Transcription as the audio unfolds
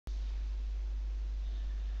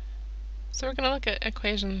So we're going to look at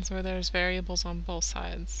equations where there's variables on both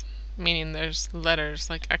sides, meaning there's letters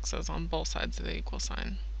like x's on both sides of the equal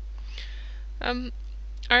sign.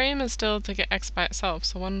 Our aim is still to get x by itself,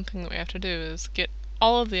 so one thing that we have to do is get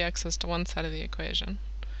all of the x's to one side of the equation,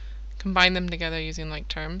 combine them together using like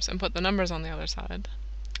terms, and put the numbers on the other side,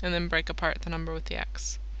 and then break apart the number with the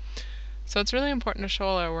x. So it's really important to show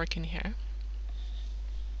all our working here.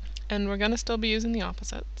 And we're going to still be using the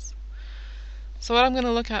opposites. So what I'm going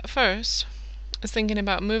to look at first is thinking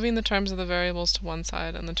about moving the terms of the variables to one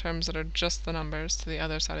side and the terms that are just the numbers to the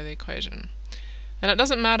other side of the equation. And it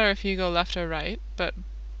doesn't matter if you go left or right, but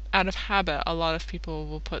out of habit a lot of people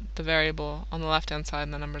will put the variable on the left hand side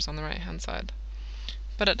and the numbers on the right hand side.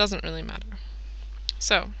 But it doesn't really matter.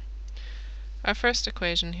 So, our first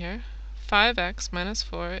equation here, 5x minus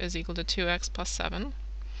 4 is equal to 2x plus 7.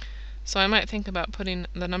 So I might think about putting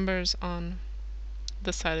the numbers on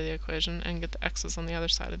this side of the equation and get the x's on the other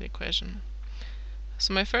side of the equation.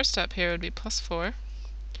 So my first step here would be plus 4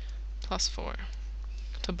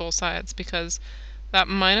 to both sides, because that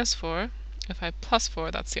minus 4, if I plus 4,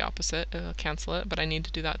 that's the opposite, it'll cancel it, but I need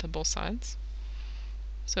to do that to both sides.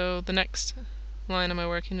 So the next line of my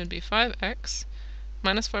working would be 5x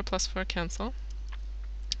minus 4 plus 4 cancel.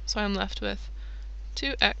 So I'm left with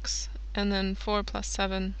 2x, and then 4 plus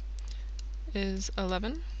 7 is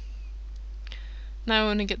 11. Now I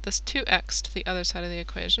want to get this 2x to the other side of the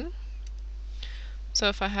equation. So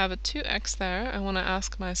if I have a 2x there, I want to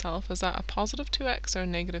ask myself, is that a positive 2x or a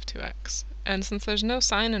negative 2x? And since there's no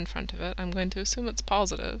sign in front of it, I'm going to assume it's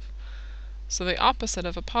positive. So the opposite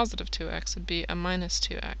of a positive 2x would be a minus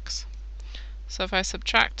 2x. So if I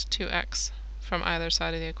subtract 2x from either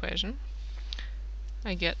side of the equation,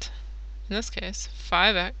 I get, in this case,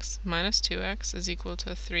 5x minus 2x is equal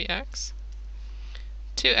to 3x.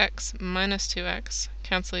 2x minus 2x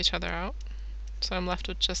cancel each other out, so I'm left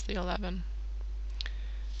with just the 11.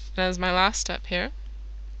 And as my last step here,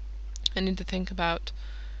 I need to think about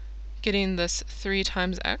getting this 3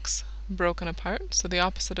 times x broken apart. So the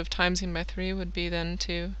opposite of timesing by 3 would be then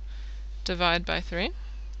to divide by 3.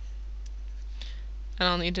 And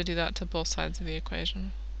I'll need to do that to both sides of the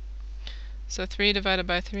equation. So 3 divided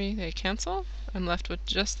by 3, they cancel. I'm left with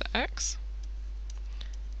just the x.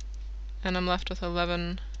 And I'm left with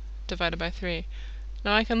 11 divided by 3.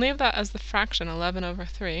 Now I can leave that as the fraction 11 over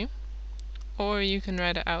 3, or you can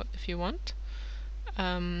write it out if you want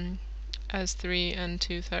as 3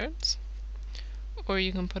 2/3, or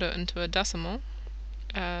you can put it into a decimal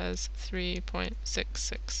as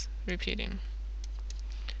 3.66 repeating.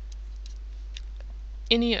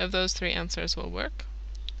 Any of those three answers will work.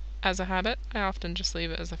 As a habit, I often just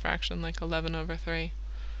leave it as a fraction like 11 over 3.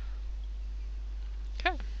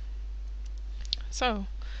 Okay. So,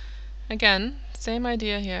 again, same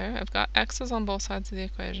idea here. I've got x's on both sides of the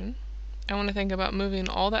equation. I want to think about moving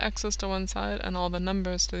all the x's to one side and all the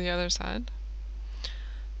numbers to the other side.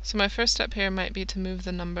 So my first step here might be to move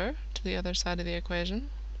the number to the other side of the equation.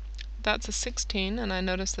 That's a 16, and I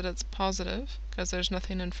notice that it's positive because there's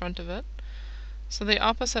nothing in front of it. So the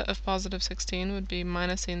opposite of positive 16 would be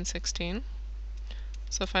minusing 16.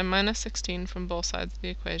 So if I minus 16 from both sides of the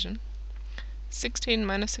equation, 16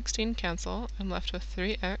 minus 16 cancel. I'm left with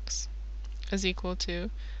 3x is equal to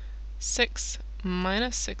 6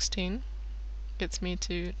 minus 16 gets me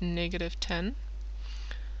to negative 10.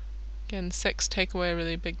 Again, 6 take away a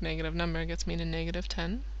really big negative number gets me to negative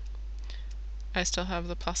 10. I still have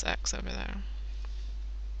the plus x over there.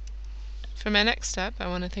 For my next step, I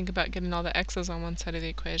want to think about getting all the x's on one side of the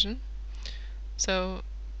equation. So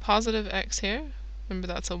positive x here, remember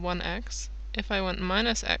that's a 1x. If I went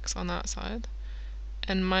minus x on that side,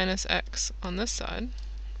 and minus x on this side,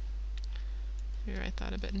 rewrite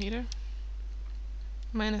that a bit neater,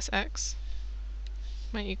 minus x,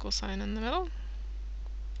 my equal sign in the middle,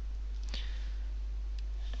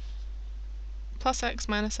 plus x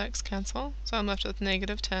minus x cancel, so I'm left with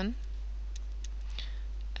negative 10,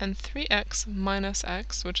 and 3x minus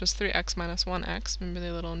x, which is 3x minus 1x, remember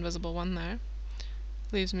the little invisible 1 there,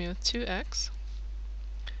 leaves me with 2x.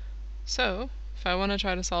 So if I want to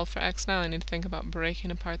try to solve for x now, I need to think about breaking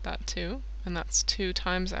apart that 2, and that's 2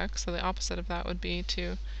 times x, so the opposite of that would be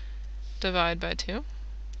to divide by 2.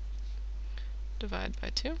 Divide by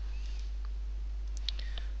 2.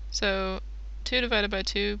 So 2 divided by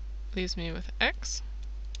 2 leaves me with x,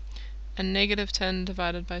 and negative 10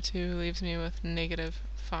 divided by 2 leaves me with negative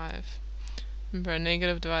 5. Remember, a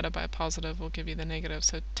negative divided by a positive will give you the negative,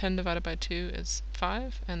 so 10 divided by 2 is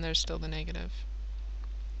 5, and there's still the negative.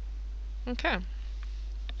 Okay.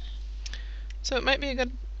 So it might be a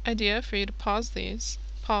good idea for you to pause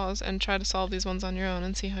and try to solve these ones on your own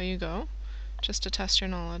and see how you go, just to test your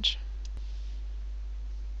knowledge.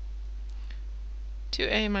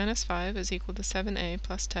 2a minus 5 is equal to 7a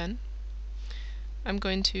plus 10. I'm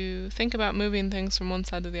going to think about moving things from one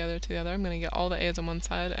side to the other. I'm going to get all the a's on one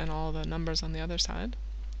side and all the numbers on the other side.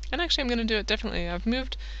 And actually I'm going to do it differently. I've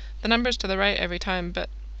moved the numbers to the right every time, but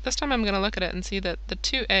this time I'm going to look at it and see that the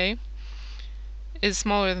 2a is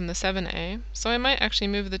smaller than the 7a, so I might actually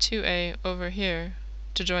move the 2a over here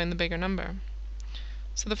to join the bigger number.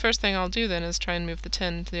 So the first thing I'll do then is try and move the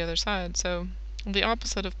 10 to the other side. So the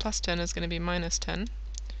opposite of plus 10 is going to be minus 10.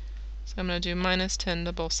 So I'm going to do minus 10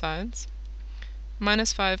 to both sides.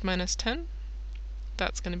 Minus 5 minus 10,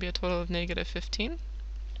 that's going to be a total of negative 15.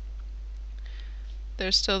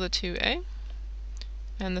 There's still the 2a,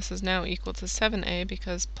 and this is now equal to 7a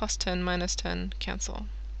because plus 10 minus 10 cancel.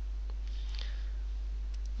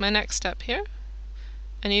 My next step here,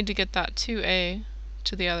 I need to get that 2a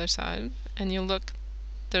to the other side, and you look,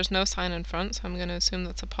 there's no sign in front, so I'm going to assume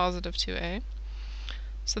that's a positive 2a.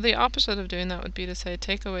 So the opposite of doing that would be to say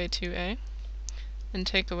take away 2a and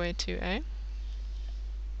take away 2a.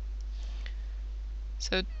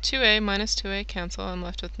 So 2a minus 2a cancel, I'm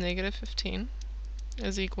left with negative 15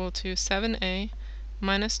 is equal to 7a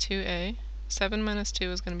minus 2a. 7 minus 2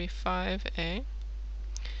 is going to be 5a.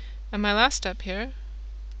 And my last step here,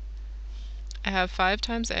 I have 5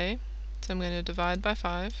 times a, so I'm going to divide by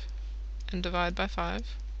 5 and divide by 5.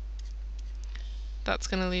 That's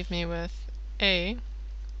going to leave me with a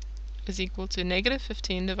is equal to negative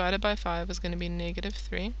 15 divided by 5 is going to be negative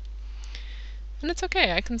 3. And it's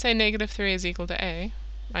okay, I can say negative 3 is equal to a.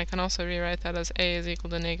 I can also rewrite that as a is equal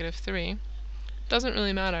to negative 3. Doesn't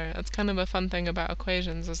really matter. That's kind of a fun thing about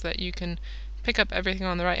equations, is that you can pick up everything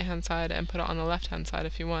on the right hand side and put it on the left hand side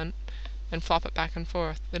if you want, and flop it back and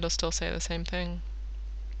forth. It'll still say the same thing.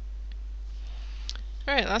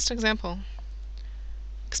 Alright, last example.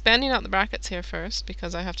 Expanding out the brackets here first,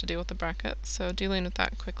 because I have to deal with the brackets, so dealing with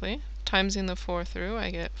that quickly. Timesing the 4 through, I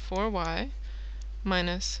get 4y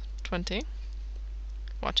minus 20,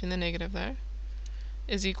 watching the negative there,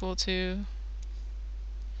 is equal to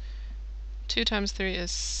 2 times 3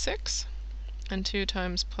 is 6, and 2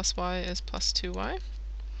 times plus y is plus 2y.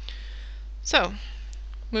 So,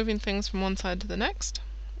 moving things from one side to the next,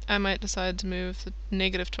 I might decide to move the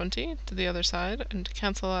negative 20 to the other side, and to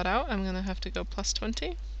cancel that out, I'm going to have to go plus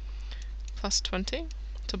 20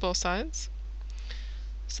 to both sides.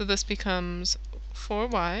 So this becomes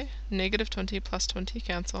 4y, negative 20 plus 20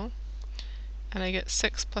 cancel, and I get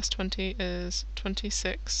 6 plus 20 is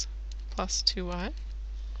 26 plus 2y.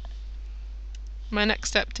 My next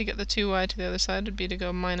step to get the 2y to the other side would be to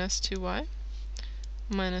go minus 2y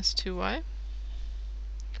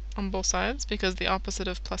on both sides, because the opposite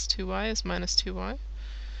of plus 2y is minus 2y.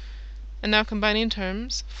 And now combining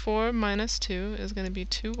terms, 4 minus 2 is going to be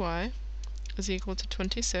 2y is equal to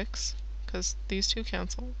 26, because these two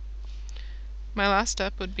cancel. My last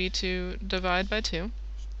step would be to divide by 2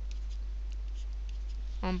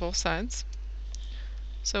 on both sides.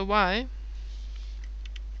 So y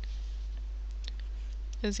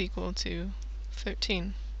is equal to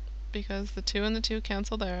 13. Because the 2 and the 2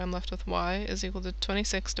 cancel there, I'm left with y is equal to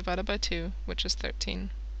 26 divided by 2, which is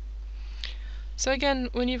 13. So again,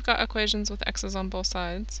 when you've got equations with x's on both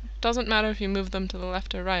sides, it doesn't matter if you move them to the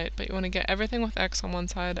left or right, but you want to get everything with x on one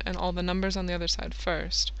side and all the numbers on the other side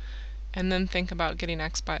first, and then think about getting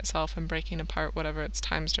x by itself and breaking apart whatever it's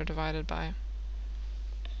times or divided by.